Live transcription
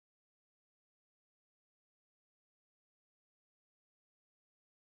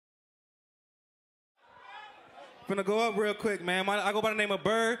Finna go up real quick, man. I go by the name of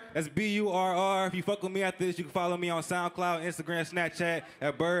Burr. That's B-U-R-R. If you fuck with me after this, you can follow me on SoundCloud, Instagram, Snapchat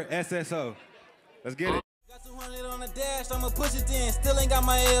at BurrSSO. Let's get it. Got 200 on the dash, I'ma push it then. Still ain't got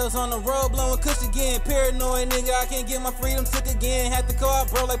my L's on the road, blowing kush again. Paranoid nigga, I can't get my freedom took again. Had to call out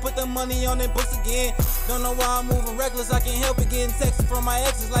bro, like put the money on them books again. Don't know why I'm moving reckless, I can't help it. Getting texts from my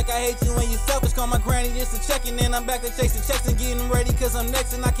exes like I hate you and you selfish. Call my granny just to check in, then I'm back to chasing checks and getting ready cause I'm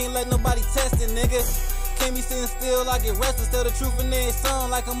next and I can't let nobody test it, nigga. Can't be sitting still, I get restless. Tell the truth in there,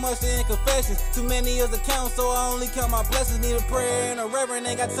 song like I'm usher in confessions. Too many of the count, so I only count my blessings. Need a prayer and a reverend,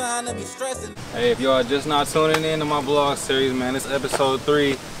 ain't got time to be stressing. Hey, if y'all just not tuning in to my vlog series, man, it's episode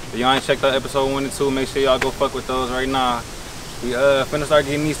 3. If y'all ain't checked out episode 1 and 2, make sure y'all go fuck with those right now. We finna start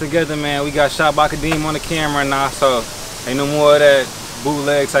getting these together, man. We got ShotByKadeem on the camera now, so ain't no more of that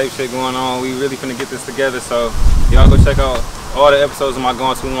bootleg type shit going on. We really finna get this together, so y'all go check out all the episodes of my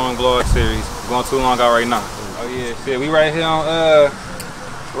Going Too Long vlog series. Going Too Long out right now. Oh yeah, shit, we right here on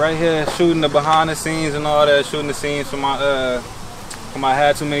right here shooting the behind the scenes and all that, shooting the scenes for my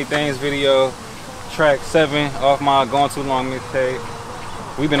Had Too Many Things video, track 7 off my Going Too Long mixtape.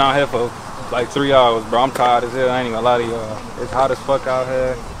 We've been out here for like 3 hours, bro. I'm tired as hell, I ain't even gonna lie to y'all. It's hot as fuck out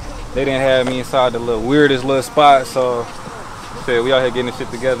here. They didn't have me inside the weirdest little spot, so shit, we out here getting this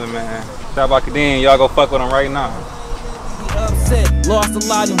shit together, man. ShotByKadeem, y'all go fuck with them right now. Upset, lost a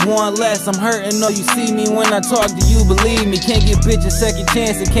lot and won less. I'm hurting, know you see me when I talk to you, believe me. Can't give bitches second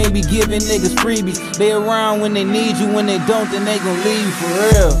chance and can't be giving niggas freebies. They around when they need you, when they don't, then they gon' leave you for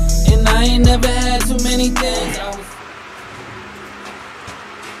real. And I ain't never had too many things.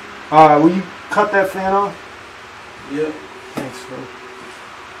 Alright, will you cut that fan off? Yep. Thanks, bro.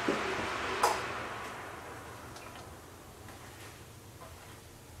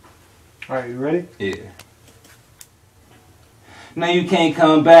 Alright, you ready? Yeah. No, you can't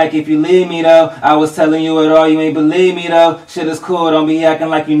come back if you leave me though. I was telling you it all, you ain't believe me though. Shit is cool, don't be acting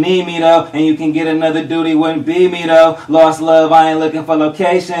like you need me though. And you can get another duty, wouldn't be me though. Lost love, I ain't looking for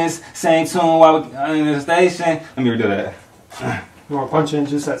locations. Same tune while we're in the station. Let me redo that. You want to punch in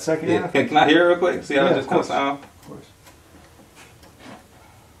just that second half? Can I hear it real quick? See how Yeah, it just comes out? Of course.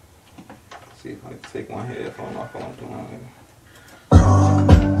 See if I can take one headphone off while I'm doing it.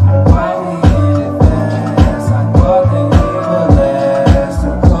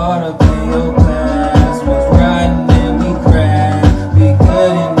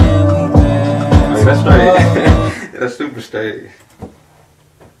 That's straight. That's super straight.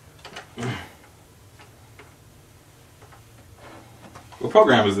 What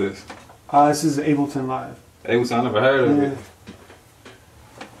program is this? This is Ableton Live. Ableton, I never heard of it.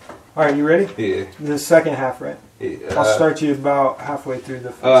 Alright, you ready? Yeah. The second half, right? Yeah. I'll start you about halfway through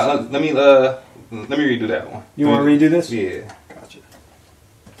the first. Let me redo that one. You want to redo this? Yeah. Gotcha.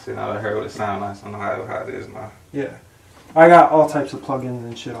 See, now that I heard what it sounds like, I know how it is now. Yeah. I got all types of plugins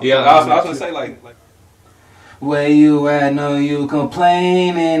and shit. Yeah, I was gonna say like. Where you at? Know you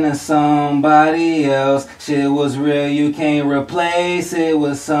complaining to somebody else. Shit was real, you can't replace it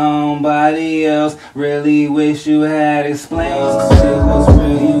with somebody else. Really wish you had explained. Shit was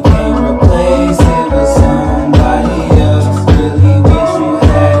real, you can't replace it with somebody else. Really wish you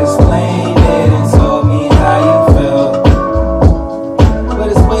had explained it and told me how you felt. But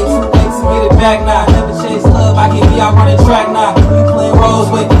it's way too late to get it back now. Never chase love, I can be out on the track now. You playing roles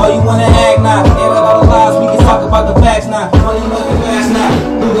with, or you wanna act now. All the lies, we can talk about the facts now. All you looking fast now.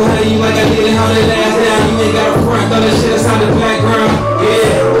 Who gon' hurt you like I did it, hold it ass down. You ain't got a front, throw that shit inside the background.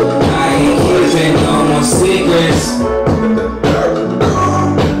 Yeah, I ain't keeping no more secrets.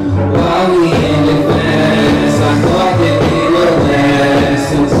 While we in the past, I thought that we were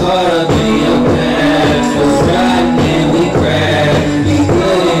last. It's caught up in your past. Was riding and we crashed. We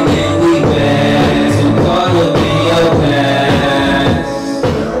good and then we bad. So caught up in your past.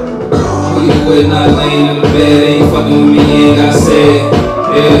 With not laying in the bed, ain't fucking with me, ain't got said.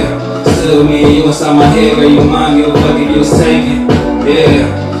 Yeah, still me and you inside my head, girl, you mind, give a fuck if you was taken. Yeah,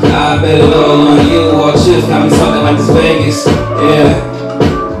 I bet it all on you, all chips got me talking like it's Vegas. Yeah.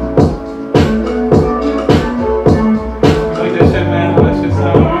 Like that shit, man. That shit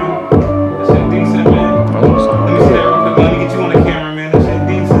sound, man. That shit decent, man. Let me see that real quick. Let me get you on the camera, man. That shit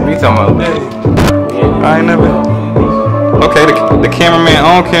decent. What you talking about? I ain't never. Okay, the cameraman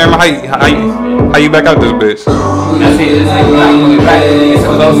on camera. How you back out this bitch? Okay,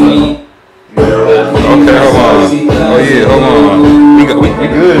 hold on. Oh yeah, hold on. We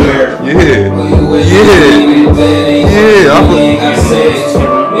good there. Yeah.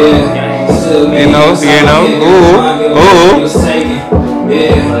 You know. Ooh.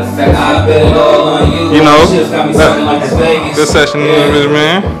 You know. Good session,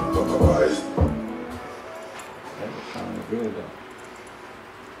 man.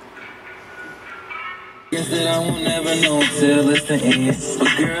 won't never know until it's the end.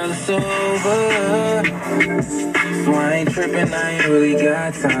 But girl, it's over. So I ain't tripping, I ain't really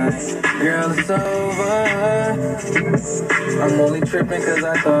got time. Girl, it's over. I'm only tripping cause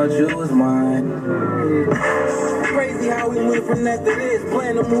I thought you was mine. Crazy how we went from that to this.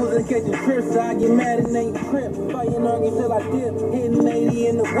 Playing the moves and catching trips. I get mad and ain't trip. Fighting argue till I dip. Hitting 80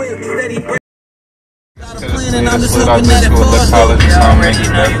 in the whip. Steady break. And I'm just hoping that it falls. You already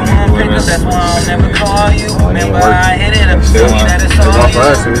know you won't bring us, that's why I'll never call you. Remember I hit it up and tell me that it's all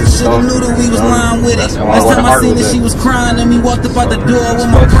you. Should've knew that we was lying with it. Last time I seen it, she was crying and me walked up out the door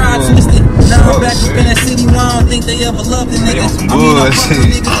with my pride twisted. Now I'm back up in that city where I don't think they ever loved the niggas. I mean, I fuck the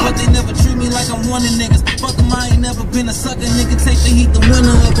niggas, but they never treat me like I'm one of niggas. Fuck them, I ain't never been a sucker, nigga. Take the heat, the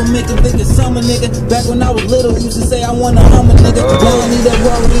winter up and make it big as summer, nigga. Back when I was little, used to say I want a Hummer, nigga. Now I need that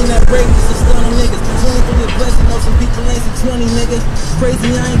raw, we ain't that brave, just a stun on niggas. 23 is blessing, know some people ain't some 20, nigga.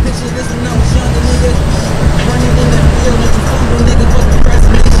 Crazy, I ain't picture this when I was younger, nigga. Running in that field, let you fumble, nigga. Fuck the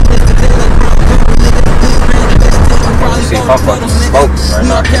procrastination, it's the day like Brown Gumble, nigga. Big bang, bitch, take a probably See if I'm fucking smoke right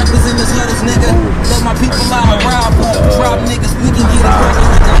now. Cappers in this huddles, nigga. Let my people out, rob niggas, we can get it cracking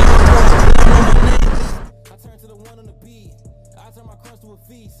like a I turn to the one on the beat. I turn my crust to a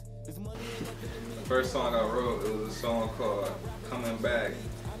feast. This money ain't nothing to me. The first song I wrote, it was a song called Coming Back.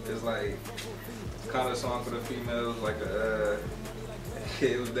 It's like kind of a song for the females, like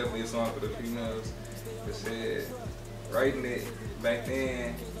it was definitely a song for the females. It said, writing it back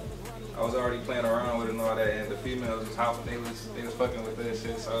then, I was already playing around with it and all that, and the females was how they was fucking with that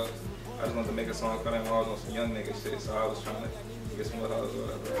shit. So I just wanted to make a song for them while I was on some young nigga shit. So I was trying to get some hoes or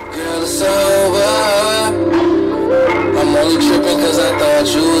whatever. Girl, it's over. I'm only tripping cause I thought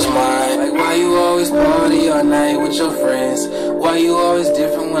you was mine. Like, why you always party all night with your friends? Why you always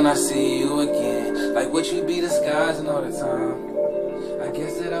different when I see you again? Like, what you be disguising all the time? I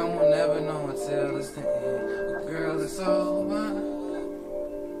guess that I won't never know until it's the end. But girl, it's over.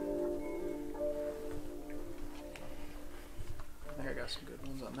 I think I got some good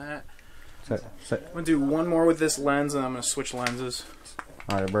ones on that. I'm gonna do one more with this lens, and I'm gonna switch lenses.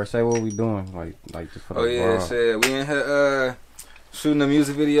 All right, bro. Say what we doing, like just for the Oh yeah, shit. We in here shooting a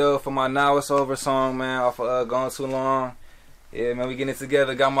music video for my Now It's Over song, man. Off of Gone Too Long. Yeah, man, we getting it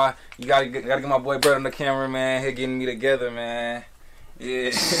together. You gotta get my boy Burr on the camera, man. He getting me together, man.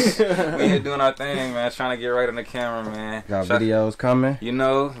 Yeah, we here doing our thing, man. Trying to get right on the camera, man. Got videos coming. You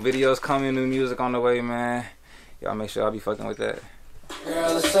know, videos coming, new music on the way, man. Y'all make sure I'll be fucking with that.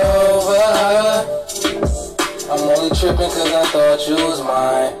 Girl, it's over. I'm only tripping cause I thought you was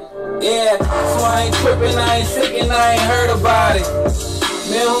mine. Yeah, so I ain't tripping, I ain't sick, and I ain't heard about it.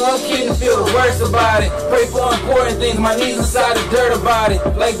 Man, who I'm kidding feel the worst about it. Pray for important things, my knees inside the dirt about it.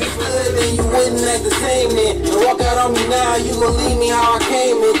 Like before then you wouldn't act the same then. You walk out on me now, you gon' leave me how I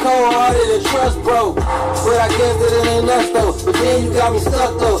came in. Cold-hearted and trust broke. But I guess that it ain't us though. But then you got me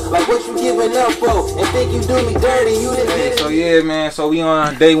stuck though. Like what you giving up for? And think you do me dirty, you didn't Hey, so yeah, man, so we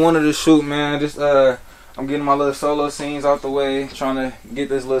on day one of the shoot, man. Just I'm getting my little solo scenes out the way, trying to get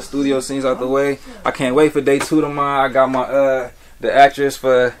this little studio scenes out the way. I can't wait for day 2 tomorrow. I got my the actress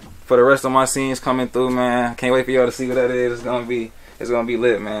for the rest of my scenes coming through, man. Can't wait for y'all to see what that is. It's gonna be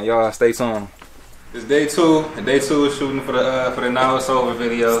lit, man. Y'all stay tuned. It's day 2. And day 2 is shooting for the Now It's Over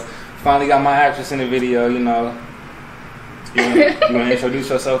video. Finally got my actress in the video, you know. You wanna introduce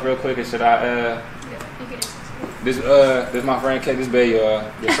yourself real quick, or should I Yeah, you can. this my friend Kate, this Bay, y'all.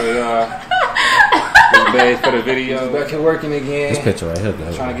 Just so y'all. This for the video. Back here working again. This picture right here,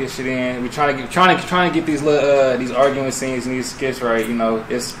 though. Trying to get shit in. We trying to get these little these arguing scenes and these skits right. You know,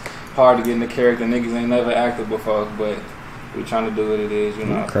 it's hard to get in the character. Niggas ain't never acted before, but we trying to do what it is. You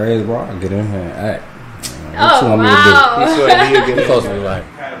know. Crazy, bro. I get in here and act. Oh, wow. He's sure he'll get close to me, like.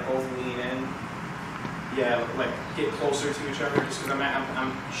 Kind of both lean in. Yeah, like get closer to each other, just because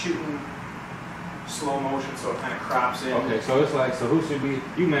I'm shooting slow motion, so it kind of crops in. Okay, so it's like, so who should be?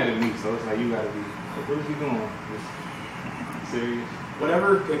 You mad at me, so it's like you gotta be. What is he doing? Serious?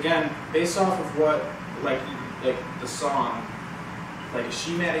 Whatever. Again, based off of what, like the song. Like, is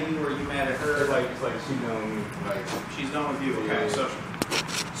she mad at you or are you mad at her? Like she done with me. Like she's done with you. Okay,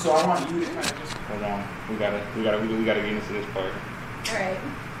 yeah. So I want you to kind of just. Hold on. We gotta get into this part. Alright.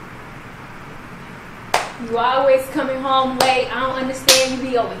 You always coming home late. I don't understand. You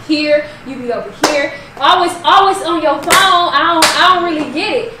be over here. You be over here. Always on your phone. I don't really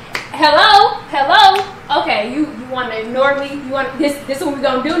get it. Hello. Okay, you want to ignore me? You want this is what we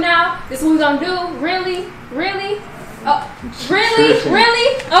gonna do now? This is what we gonna do? Really? Oh, really?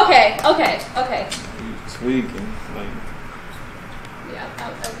 Okay. Tweaking. Like, Yeah.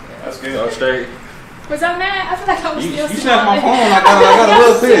 Okay. That's good. go straight. Was I mad? I feel like I was You still snatched my smiling. phone. I got a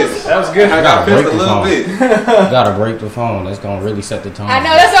little pissed. That was good. I got break pissed a the little phone. bit. You gotta break the phone. That's gonna really set the tone. I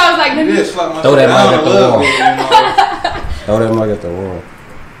know, that's why I was like, let me. Throw that mug at the wall. Throw that mug at the wall.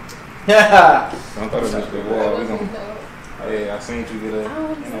 Yeah. Don't throw that at the wall. We gonna. Hey, I seen you get a. I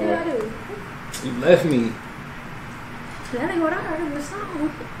don't know what I do. You left me. That ain't what I heard in the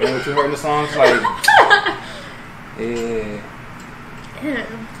song. You know what you heard in the song? It's like. Yeah.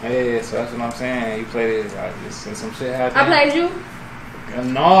 Yeah, so that's what I'm saying. You played it, I just seen some shit happen. I played you?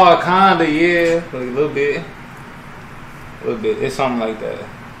 No, kinda, yeah. Like a little bit. A little bit. It's something like that.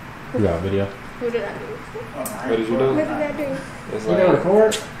 You got a video? What did I do? What did you do? What did I do? It's You gotta like,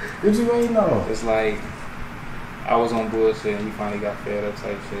 record? Did you ain't know? it's like I was on bullshit and you finally got fed up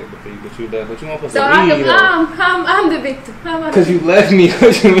type shit, but you weren't supposed So to leave though. I'm the victim. Cause you left me.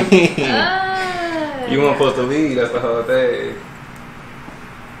 What you mean? You weren't supposed to leave. That's the whole thing.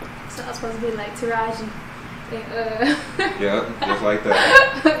 So I was supposed to be like Taraji. Yeah, just like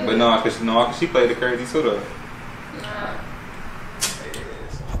that. But no, cause she played the crazy too though.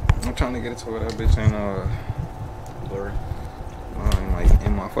 I'm trying to get it to where that bitch ain't blurry. Like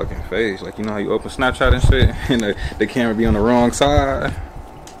in my fucking face. Like you know how you open Snapchat and shit, and the camera be on the wrong side.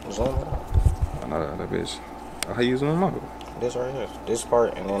 What's on I know that bitch. How you zoom out? this right here? This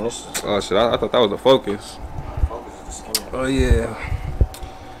part, and then this. Oh shit! I thought that was the focus. Oh yeah.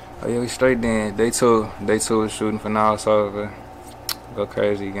 Oh yeah, we straight then. Day two is shooting for now. It's over. Go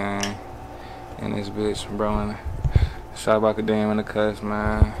crazy, gang. And this bitch, bro, and ShotByKadeem in the cuts,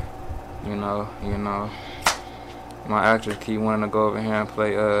 man. You know. My actress keep wanting to go over here and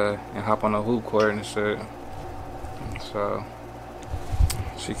play and hop on the hoop court and shit. So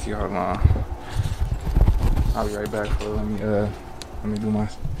she keep hold on. I'll be right back for let me do my.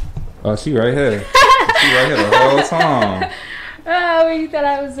 Oh, she right here. She right here the whole time. Oh, where you thought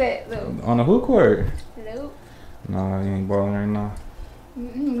I was at? Though? On the hoop court. Nope. No, you ain't balling right now.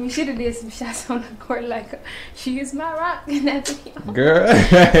 You should have did some shots on the court like she is my rock in that video. Girl.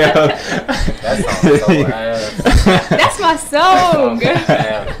 That sounds so ass. That's my song. That sounds so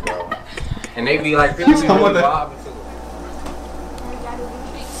ass, bro. And they be like, really bobbing too.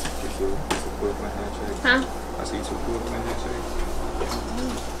 Huh? I see 2 cool in that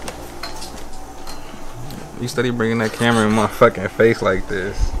shit. You steady bringing that camera in my fucking face like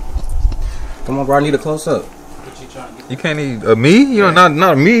this. Come on, bro. I need a close up. You can't need me? You know,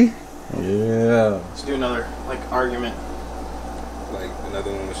 not me. Yeah. Let's do another argument. Like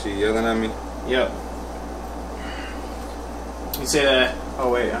another one with she yelling at me. Yep. You say that. Oh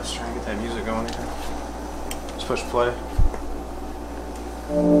wait, I'm just trying to get that music going here. Just push play.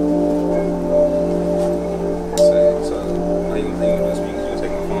 So how you gonna speak? You gonna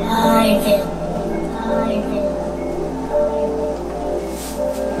take my phone?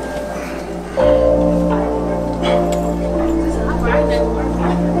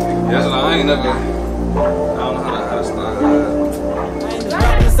 That's what I ain't never. I don't know how to start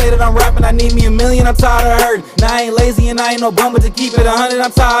that. Say that I'm rapping, I need me $1 million, I'm tired of hurting. Now I ain't lazy and I ain't no bum, but to keep it 100,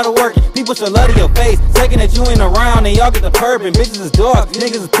 I'm tired of working. People should love to your face, taking that you ain't around, and y'all get the purping. Bitches is dogs,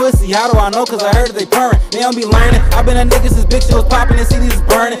 niggas is pussy, how do I know? Cause I heard that they purring. They don't be learning, I've been a nigga since big shit was popping and CDs is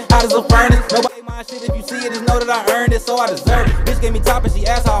burning. Hot as a furnace, nobody mind shit if you see it, just know that I earned it, so I deserve it. Bitch gave me top and she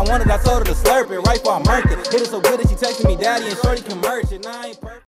asked how I wanted, I told her to slurp it, right before I murked it. Hit it so good that she texted me daddy and shorty